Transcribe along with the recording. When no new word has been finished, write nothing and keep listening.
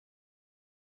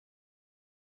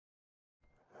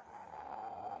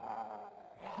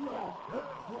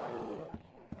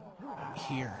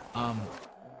Here,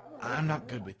 I'm not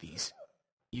good with these.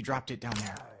 You dropped it down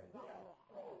there.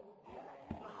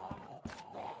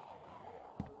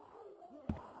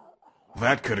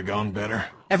 That could have gone better.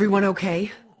 Everyone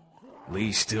okay?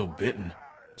 Lee's still bitten.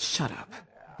 Shut up.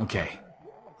 Okay,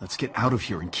 let's get out of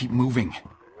here and keep moving.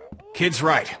 Kid's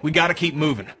right. We gotta keep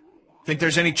moving. Think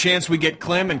there's any chance we get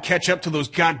Clem and catch up to those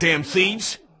goddamn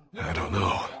thieves? I don't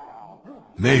know.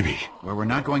 Maybe. Well, we're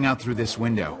not going out through this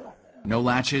window. No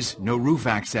latches, no roof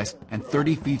access, and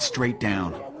 30 feet straight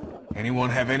down.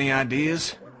 Anyone have any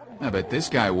ideas? I bet this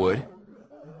guy would.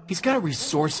 He's got a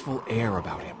resourceful air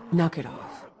about him. Knock it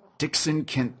off. Dixon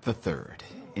Kent III.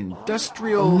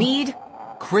 Industrial... Mead?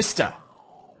 Krista.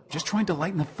 Just trying to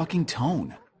lighten the fucking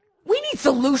tone. We need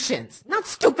solutions, not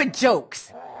stupid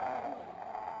jokes.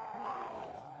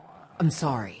 I'm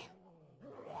sorry.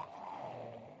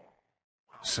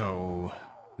 So,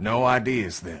 no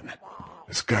ideas then?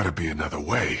 There's gotta be another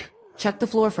way. Check the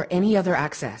floor for any other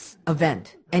access. A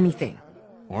vent. Anything.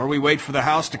 Or we wait for the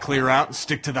house to clear out and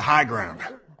stick to the high ground.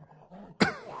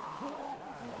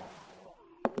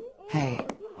 Hey.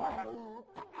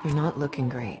 You're not looking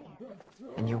great.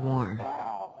 And you're warm.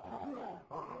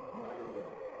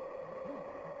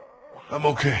 I'm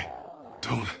okay.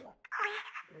 Don't...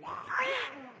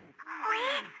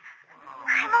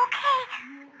 I'm okay.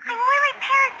 I'm really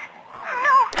parents.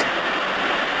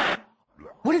 No.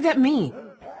 What did that mean?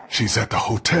 She's at the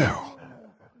hotel,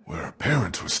 where her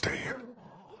parents were staying.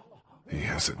 He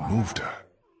hasn't moved her.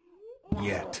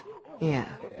 Yet. Yeah.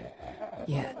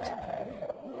 Yet.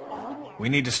 We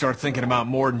need to start thinking about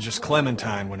more than just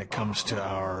Clementine when it comes to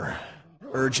our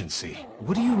urgency.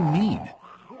 What do you mean?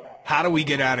 How do we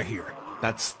get out of here?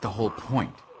 That's the whole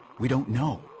point. We don't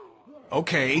know.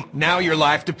 Okay, now your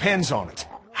life depends on it.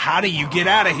 How do you get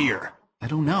out of here? I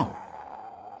don't know.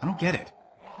 I don't get it.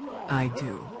 I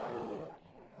do.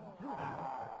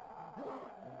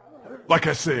 Like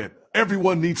I said,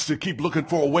 everyone needs to keep looking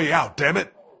for a way out, damn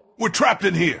it. We're trapped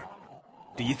in here.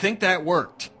 Do you think that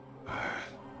worked?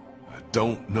 I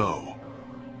don't know.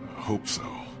 I hope so.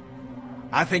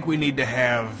 I think we need to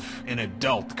have an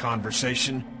adult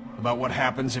conversation about what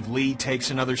happens if Lee takes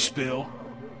another spill.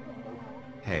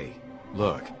 Hey,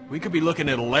 look. We could be looking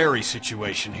at a Larry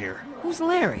situation here. Who's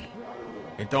Larry?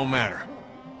 It don't matter.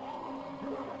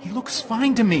 He looks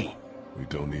fine to me. We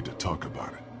don't need to talk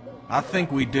about it. I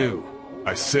think we do.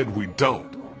 I said we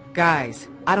don't. Guys,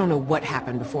 I don't know what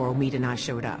happened before Omid and I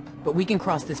showed up, but we can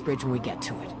cross this bridge when we get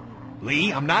to it.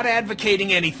 Lee, I'm not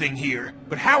advocating anything here,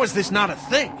 but how is this not a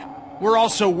thing? We're all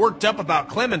so worked up about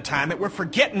Clementine that we're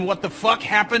forgetting what the fuck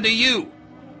happened to you.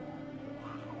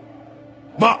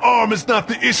 My arm is not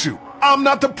the issue. I'm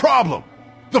not the problem.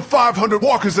 The 500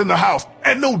 walkers in the house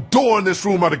and no door in this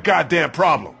room are the goddamn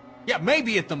problem. Yeah,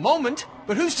 maybe at the moment,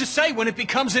 but who's to say when it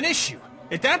becomes an issue?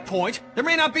 At that point, there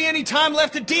may not be any time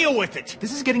left to deal with it.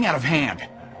 This is getting out of hand.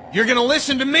 You're gonna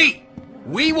listen to me.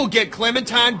 We will get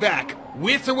Clementine back,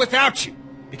 with or without you,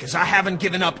 because I haven't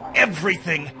given up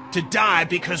everything to die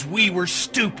because we were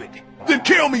stupid. Then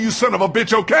kill me, you son of a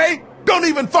bitch, okay? Don't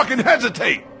even fucking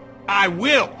hesitate. I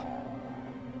will.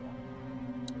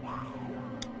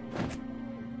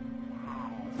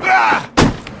 Ah!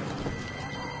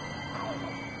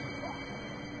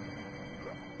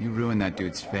 You ruined that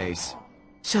dude's face.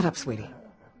 Shut up, sweetie.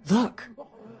 Look.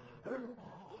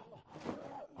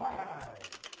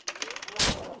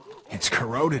 It's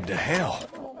corroded to hell.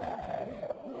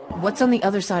 What's on the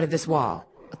other side of this wall?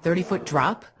 A 30-foot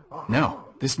drop? No,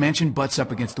 this mansion butts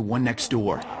up against the one next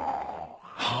door.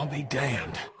 I'll be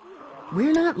damned.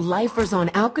 We're not lifers on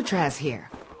Alcatraz here.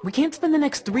 We can't spend the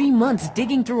next 3 months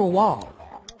digging through a wall.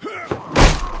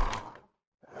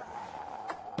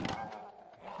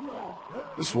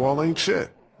 This wall ain't shit.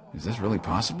 Is this really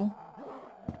possible?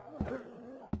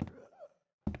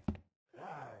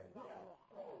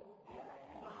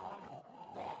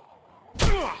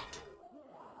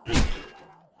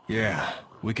 Yeah,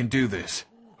 we can do this.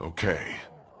 Okay.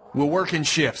 We'll work in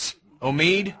shifts.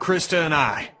 Omid, Krista, and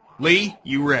I. Lee,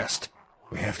 you rest.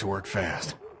 We have to work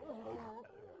fast.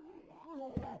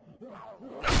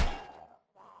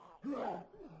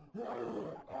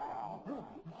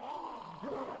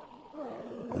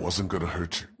 I wasn't gonna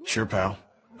hurt you. Sure, pal.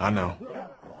 I know.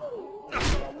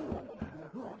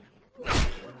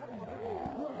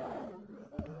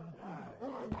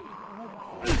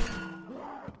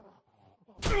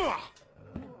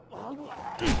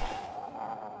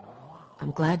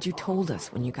 I'm glad you told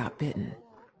us when you got bitten.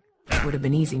 It would have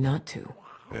been easy not to.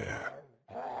 Yeah.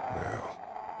 Well,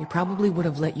 We probably would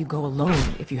have let you go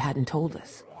alone if you hadn't told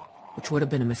us, which would have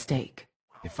been a mistake.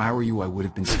 If I were you, I would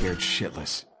have been scared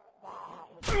shitless.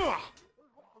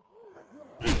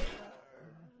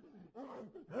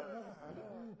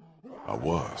 I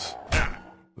was.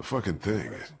 The fucking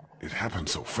thing, it happened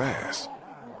so fast.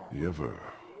 You ever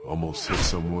almost hit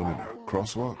someone in a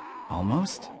crosswalk?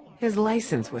 Almost? His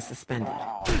license was suspended.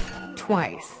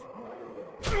 Twice.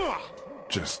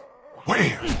 Just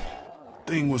wham!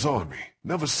 Thing was on me.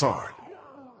 Never saw it.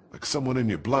 Like someone in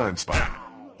your blind spot.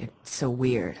 It's so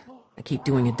weird. I keep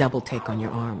doing a double take on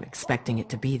your arm, expecting it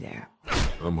to be there.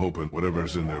 I'm hoping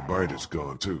whatever's in their bite is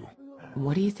gone too.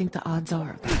 What do you think the odds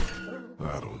are of that?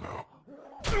 I don't know.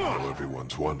 I know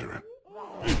everyone's wondering.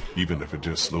 Even if it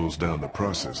just slows down the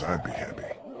process, I'd be happy.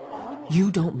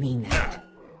 You don't mean that.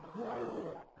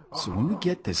 So when we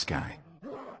get this guy,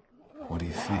 what do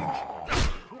you think?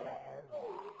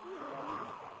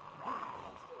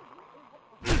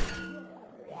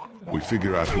 We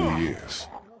figure out who he is,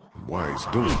 and why he's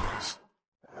doing this.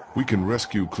 We can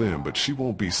rescue Clem, but she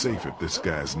won't be safe if this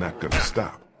guy's not gonna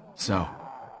stop. So,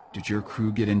 did your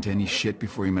crew get into any shit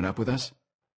before you met up with us?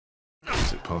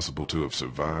 Is it possible to have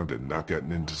survived and not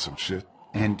gotten into some shit?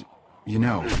 And, you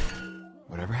know,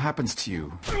 whatever happens to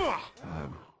you,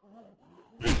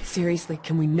 Seriously,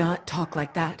 can we not talk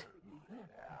like that?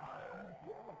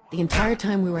 The entire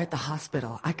time we were at the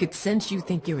hospital, I could sense you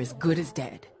think you're as good as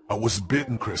dead. I was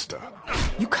bitten, Krista.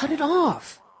 You cut it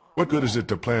off. What good is it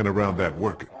to plan around that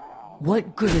working?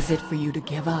 What good is it for you to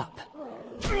give up?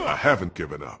 I haven't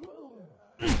given up.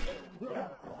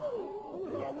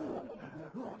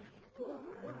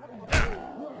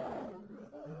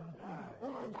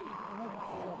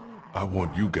 I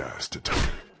want you guys to take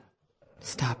her.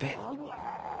 Stop it.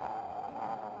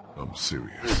 I'm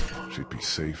serious. She'd be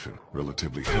safe and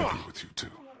relatively happy with you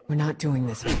two. We're not doing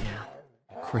this right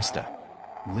now. Krista,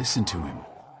 listen to him.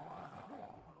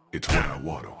 It's what I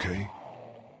want, okay?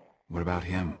 What about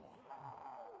him?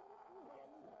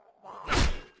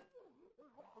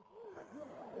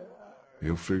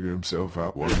 He'll figure himself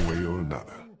out one way or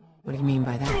another. What do you mean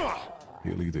by that?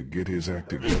 He'll either get his act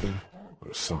together,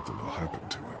 or something will happen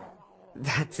to him.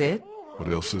 That's it?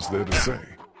 What else is there to say?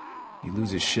 He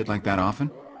loses shit like that often?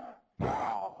 No,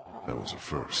 that was a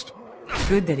first.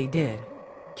 Good that he did.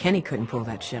 Kenny couldn't pull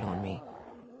that shit on me.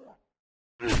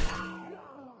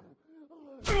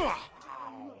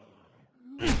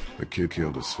 The kid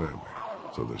killed his family,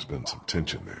 so there's been some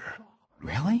tension there.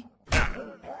 Really?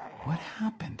 What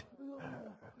happened?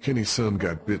 Kenny's son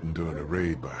got bitten during a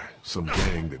raid by some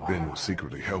gang that Ben was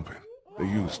secretly helping. They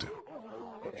used him.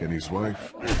 Kenny's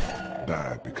wife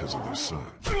died because of their son.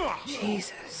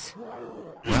 Jesus.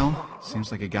 Well,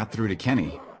 seems like it got through to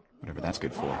Kenny. Whatever that's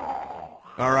good for.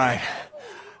 All right.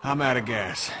 I'm out of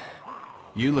gas.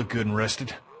 You look good and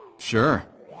rested. Sure,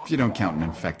 if you don't count an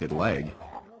infected leg.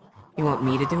 You want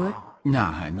me to do it?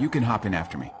 Nah, and you can hop in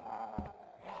after me.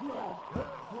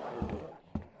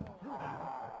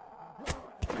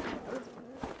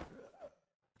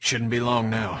 Shouldn't be long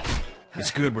now.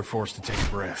 It's good we're forced to take a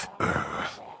breath.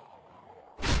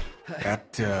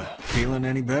 Feeling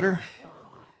any better?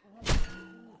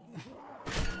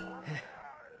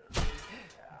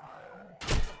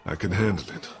 I can handle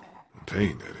it. The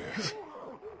pain, that is.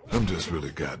 I'm just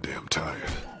really goddamn tired.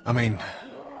 I mean,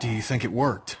 do you think it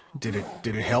worked? Did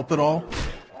it help at all?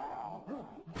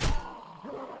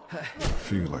 I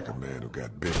feel like a man who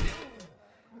got bitten.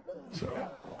 So,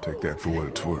 take that for what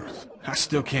it's worth. I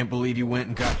still can't believe you went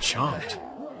and got chomped.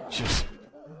 Just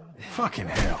fucking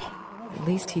hell. At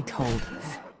least he told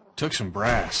us. Took some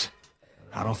brass.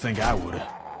 I don't think I would've.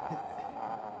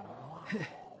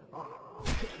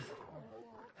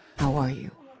 How are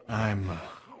you? I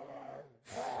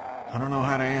don't know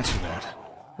how to answer that.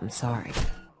 I'm sorry.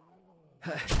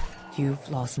 You've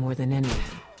lost more than anyone.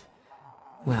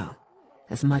 Well,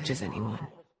 as much as anyone.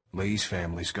 Lee's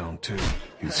family's gone too.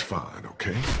 He's fine,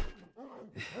 okay?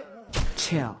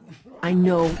 Chill. I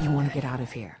know you want to get out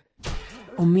of here.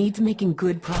 Omid's making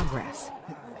good progress.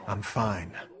 I'm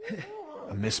fine.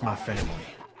 I miss my family.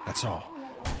 That's all.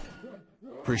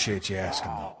 Appreciate you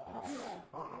asking, though.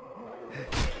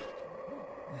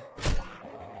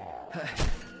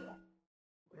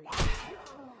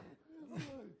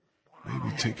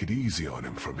 Maybe take it easy on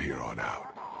him from here on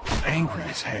out. I'm angry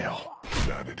as hell.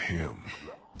 Not at him.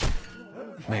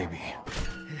 Maybe.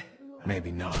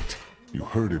 Maybe not. You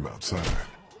heard him outside.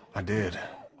 I did.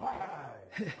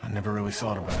 I never really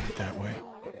thought about it that way.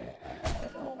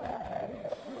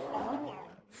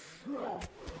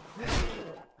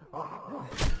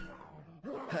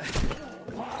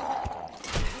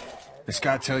 This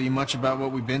guy tell you much about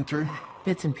what we've been through?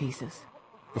 Bits and pieces.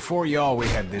 Before y'all, we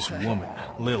had this woman,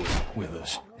 Lily, with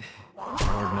us.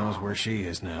 Lord knows where she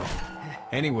is now.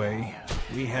 Anyway,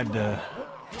 we had to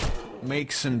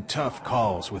make some tough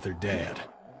calls with her dad.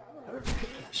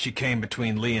 She came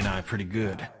between Lee and I pretty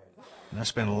good. And I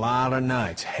spent a lot of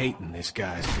nights hating this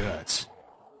guy's guts.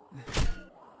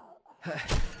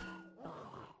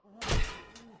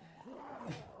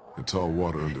 It's all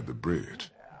water under the bridge.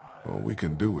 All we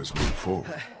can do is move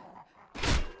forward.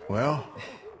 Well,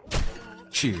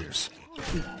 cheers.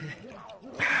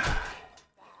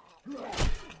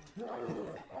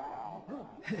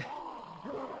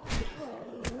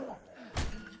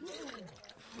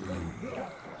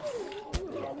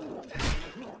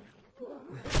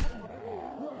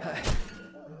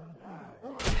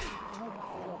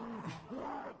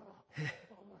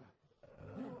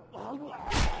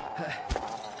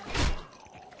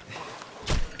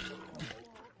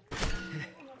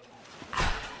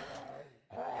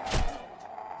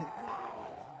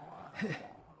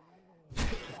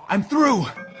 I'm through!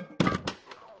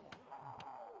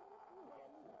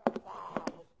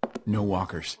 No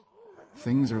walkers.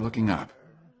 Things are looking up.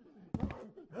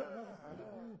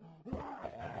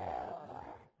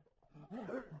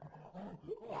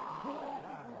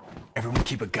 Everyone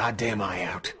keep a goddamn eye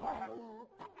out.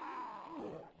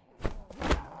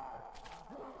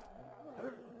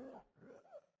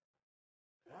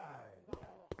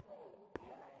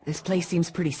 This place seems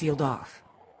pretty sealed off.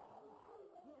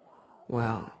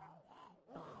 Well...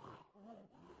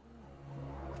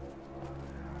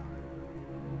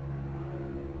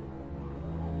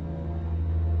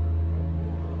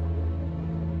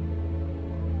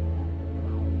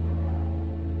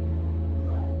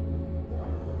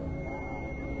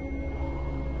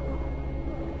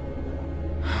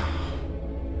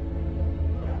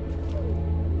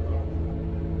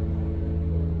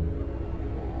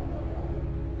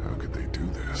 How could they do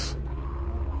this?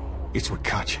 It's what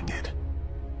Katja did.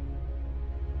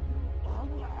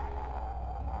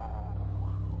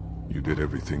 You did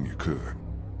everything you could.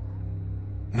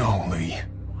 No, Lee.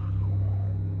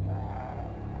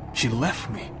 She left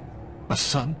me. A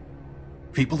son.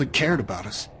 People that cared about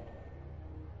us.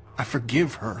 I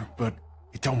forgive her, but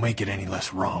it don't make it any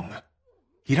less wrong.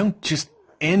 You don't just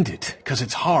end it, 'cause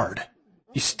it's hard.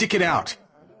 You stick it out,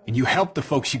 and you help the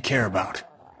folks you care about.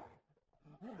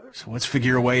 So let's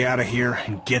figure a way out of here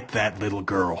and get that little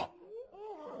girl.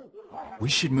 We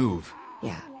should move.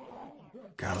 yeah.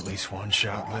 Got at least one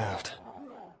shot left.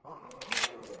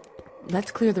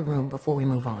 Let's clear the room before we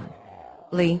move on.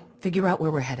 Lee, figure out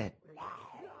where we're headed.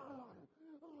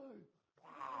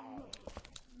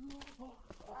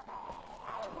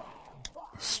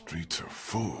 The streets are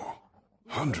full.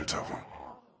 Hundreds of them.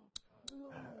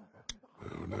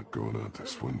 We're not going out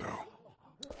this window.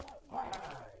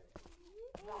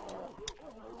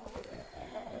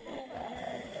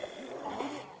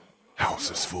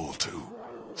 House is full, too.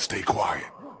 Stay quiet.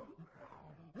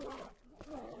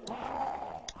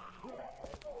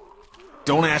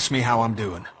 Don't ask me how I'm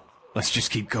doing. Let's just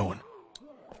keep going.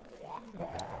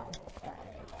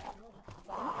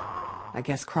 I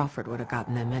guess Crawford would have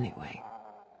gotten them anyway.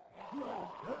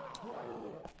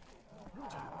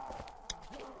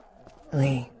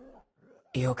 Lee,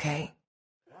 you okay?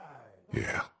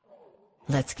 Yeah.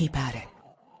 Let's keep at it.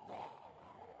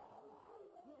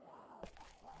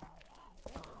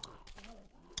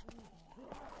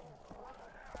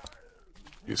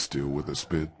 You still with us,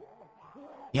 Bid?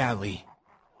 Yeah, Lee.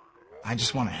 I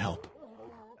just want to help.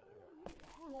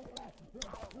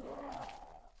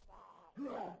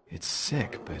 It's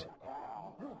sick, but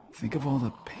think of all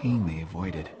the pain they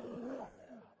avoided.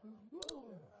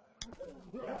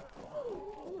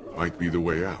 Might be the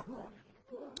way out.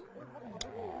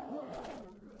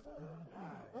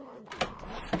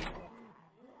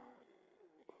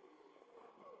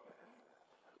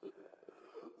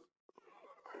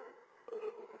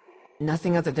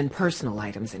 Nothing other than personal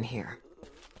items in here.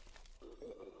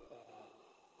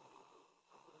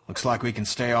 Looks like we can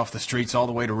stay off the streets all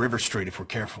the way to River Street if we're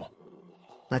careful.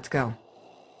 Let's go.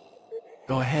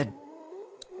 Go ahead.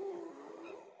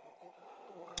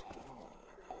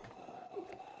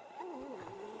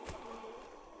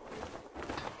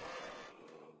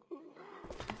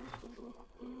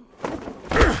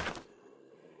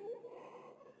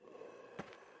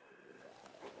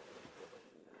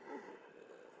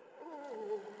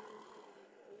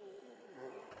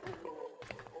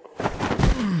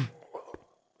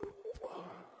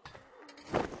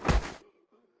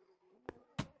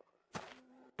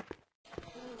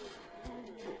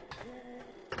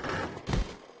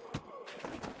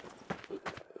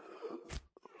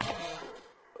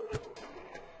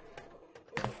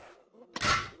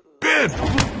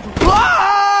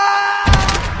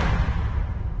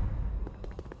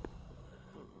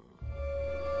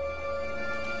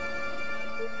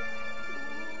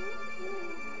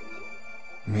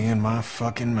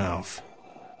 fucking mouth.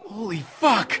 Holy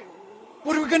fuck!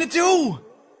 What are we gonna do?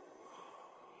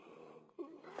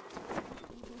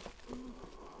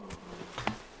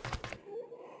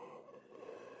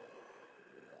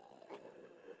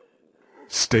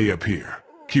 Stay up here.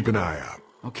 Keep an eye out.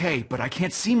 Okay, but I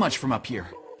can't see much from up here.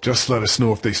 Just let us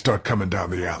know if they start coming down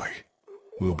the alley.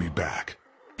 We'll be back.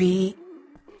 Be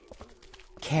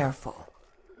careful.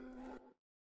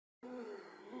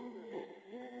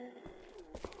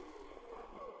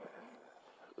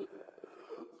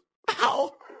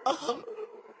 Ow!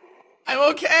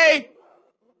 I'm okay!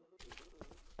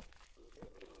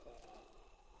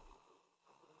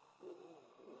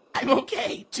 I'm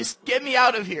okay. Just get me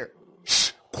out of here.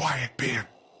 Shh! Quiet, Ben,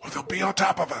 or they'll be on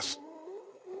top of us.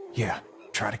 Yeah,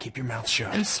 try to keep your mouth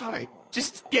shut. I'm sorry.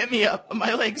 Just get me up.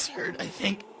 My legs hurt, I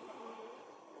think.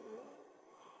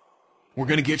 We're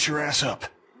gonna get your ass up.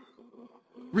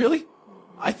 Really?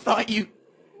 I thought you...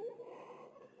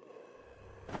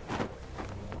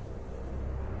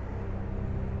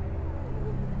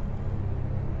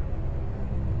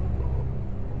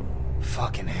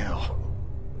 Fucking hell.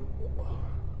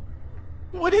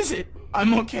 What is it?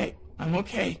 I'm okay. I'm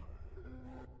okay.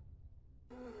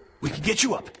 We can get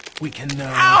you up. We can,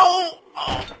 Ow!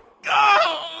 Oh,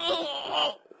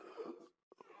 oh.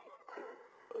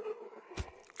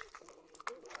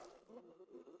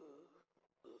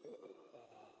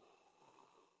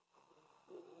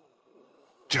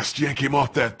 Just yank him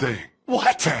off that thing.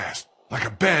 What? Fast, like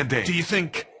a band-aid. Do you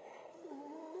think...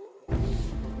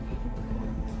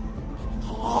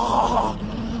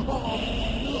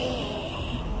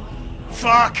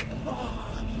 Fuck!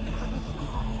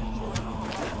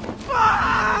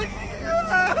 Fuck!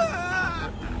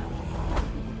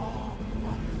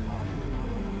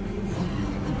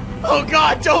 Oh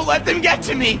God, don't let them get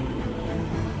to me!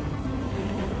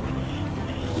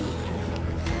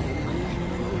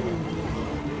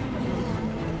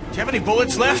 Do you have any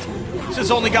bullets left? This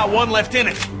has only got one left in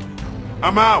it.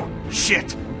 I'm out.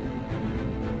 Shit!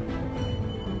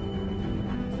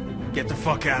 Get the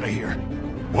fuck out of here.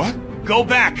 What? Go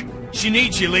back! She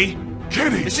needs you, Lee.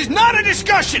 Kenny! This is not a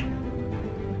discussion!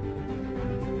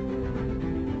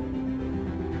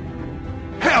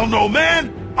 Hell no,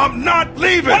 man! I'm not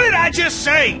leaving! What did I just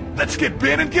say? Let's get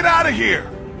Ben and get out of here!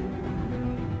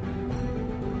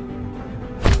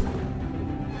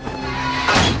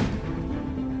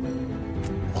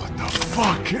 What the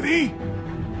fuck, Kenny?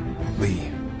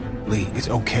 Lee, it's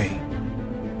okay.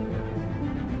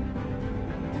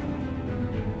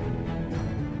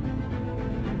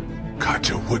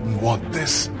 Katja wouldn't want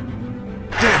this.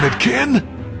 Damn it,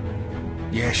 Ken!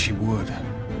 Yeah, she would.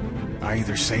 I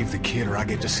either save the kid or I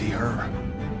get to see her.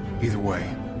 Either way.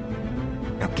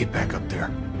 Now get back up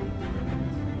there.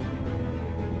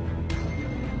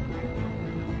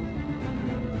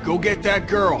 Go get that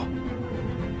girl.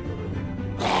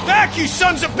 Back, you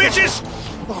sons of bitches!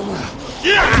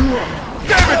 Yeah!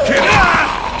 Damn it, Kenny!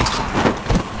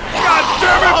 God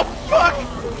damn it! Oh, fuck!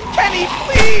 Kenny,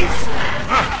 please!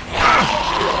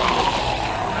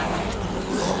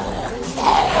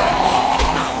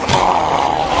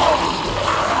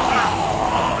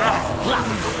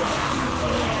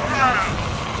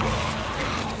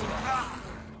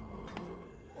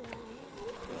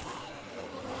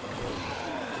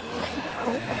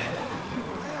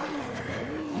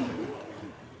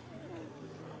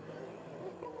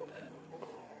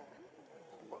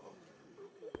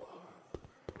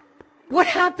 What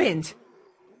happened?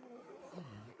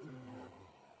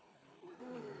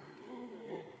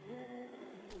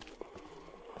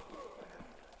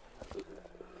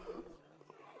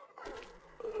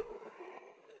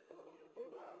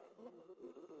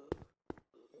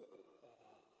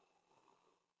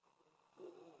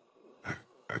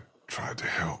 I tried to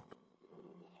help.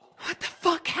 What the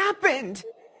fuck happened?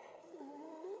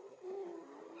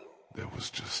 There was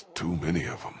just too many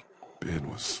of them. Ben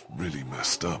was really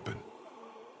messed up and...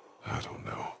 I don't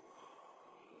know.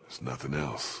 There's nothing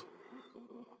else.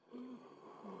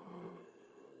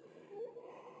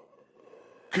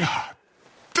 God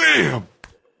damn!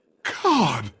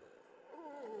 God!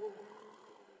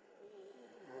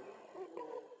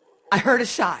 I heard a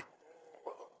shot.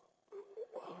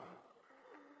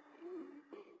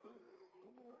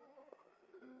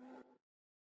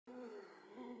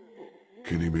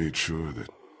 Kenny made sure that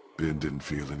Ben didn't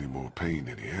feel any more pain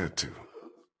than he had to.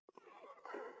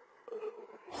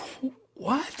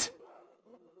 What?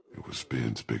 It was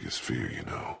Ben's biggest fear, you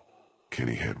know.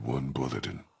 Kenny had one bullet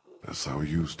and that's how he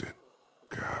used it.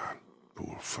 God,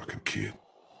 poor fucking kid.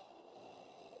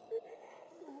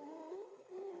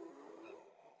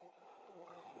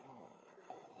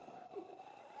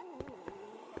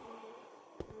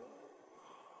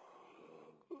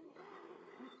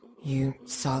 You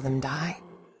saw them die?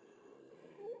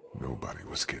 Nobody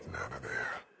was getting out of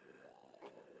there.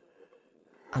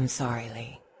 I'm sorry,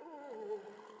 Lee.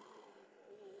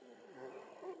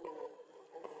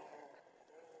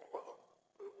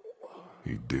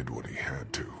 He did what he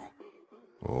had to,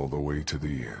 all the way to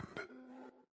the end.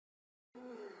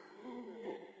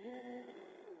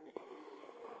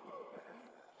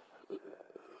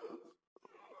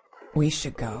 We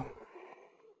should go.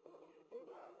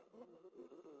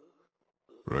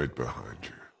 Right behind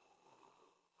you.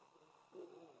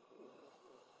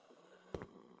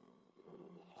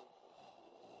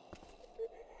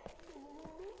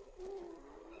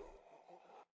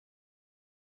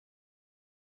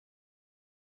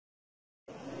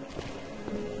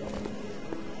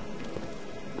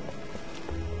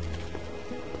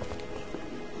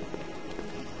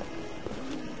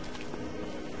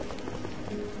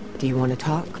 Do you want to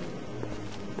talk?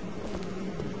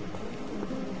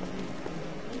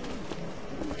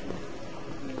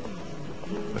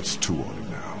 That's two on him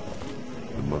now.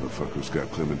 The motherfucker's got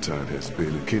Clementine has Bill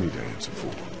and Kenny to answer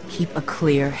for. Keep a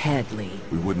clear head, Lee.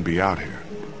 We wouldn't be out here.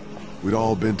 We'd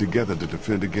all been together to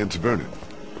defend against Vernon.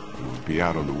 We would be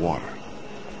out on the water.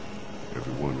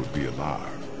 Everyone would be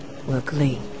alive. Look,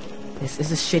 Lee, this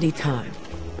is a shitty time,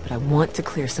 but I want to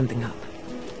clear something up.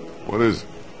 What is it?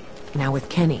 Now with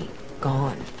Kenny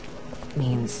gone,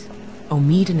 means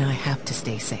Omid and I have to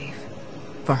stay safe.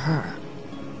 For her.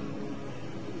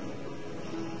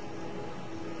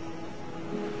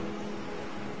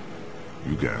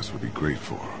 You guys would be great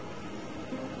for her.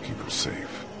 Keep her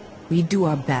safe. We do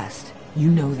our best. You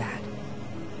know that.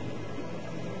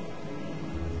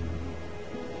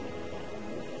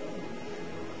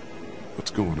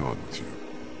 What's going on with you?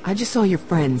 I just saw your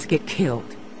friends get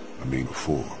killed. I mean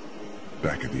before.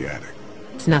 Back at the attic.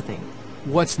 It's nothing.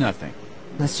 What's nothing?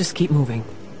 Let's just keep moving.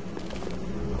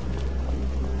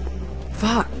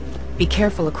 Fuck. Be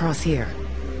careful across here.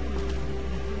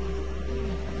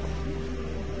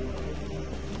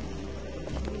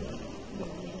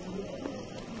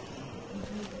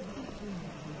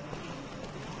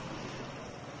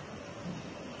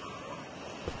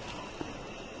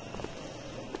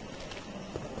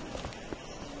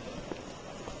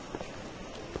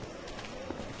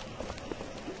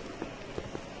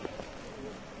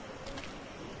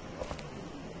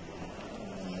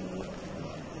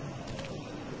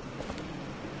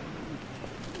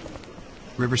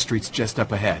 River Street's just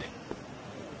up ahead.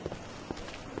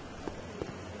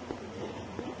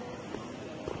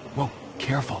 Whoa,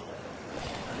 careful.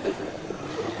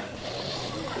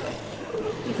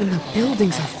 Even the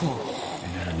buildings are full.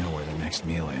 I never know where the next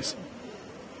meal is.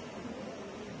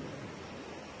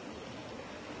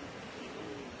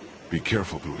 Be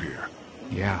careful through here.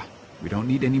 Yeah, we don't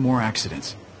need any more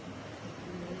accidents.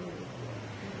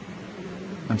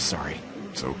 I'm sorry.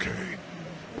 It's okay.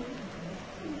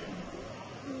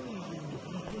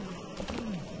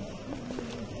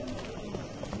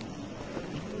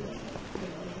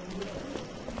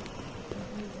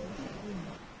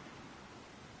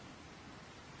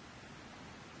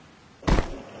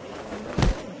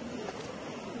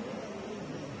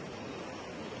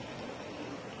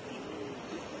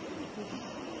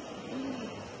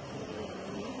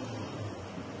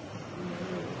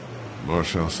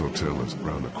 Marshall's Hotel is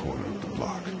around the corner of the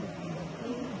block.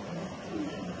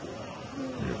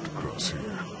 We have to cross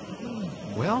here.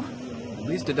 Well, at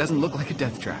least it doesn't look like a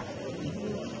death trap.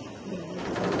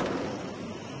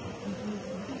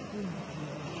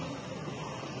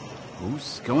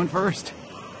 Who's going first?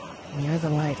 You're the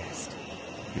lightest.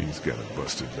 He's got a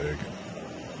busted leg,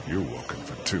 and you're walking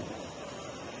for two.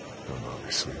 Don't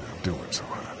obviously not doing so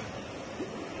hot.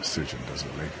 Decision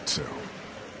doesn't make itself.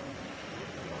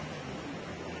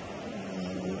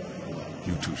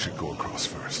 You two should go across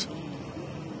first.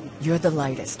 You're the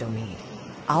lightest, Omid.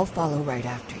 I'll follow right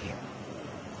after you.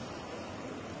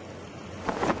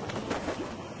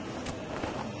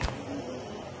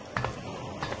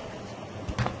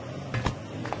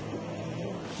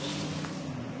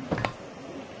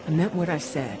 I meant what I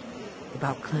said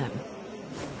about Clem.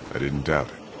 I didn't doubt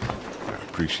it. I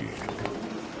appreciate it.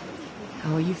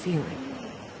 How are you feeling?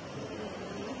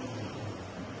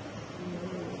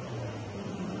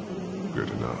 Good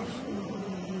enough.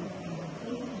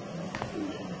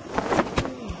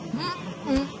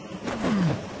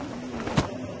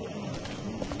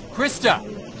 Krista,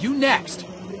 you next.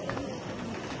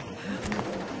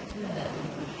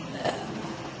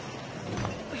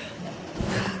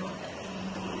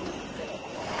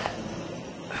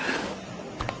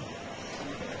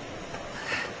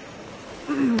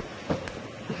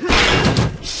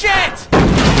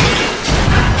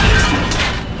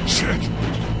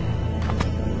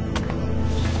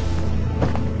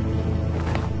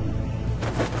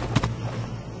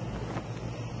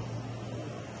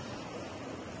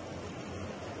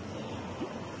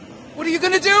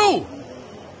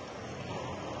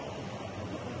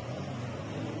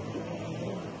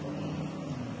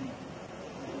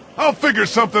 I'll figure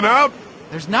something out.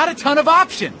 There's not a ton of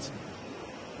options.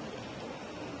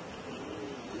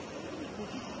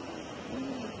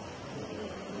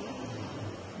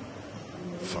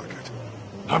 Fuck it.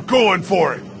 I'm going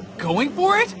for it. Going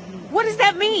for it? What does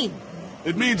that mean?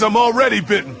 It means I'm already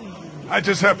bitten. I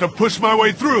just have to push my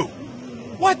way through.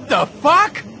 What the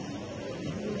fuck?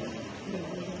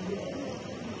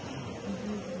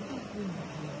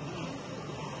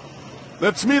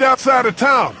 Let's meet outside of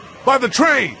town, by the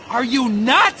train. Are you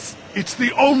nuts? It's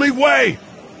the only way.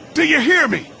 Do you hear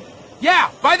me?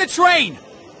 Yeah, by the train.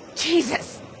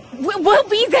 Jesus! We'll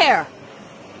be there!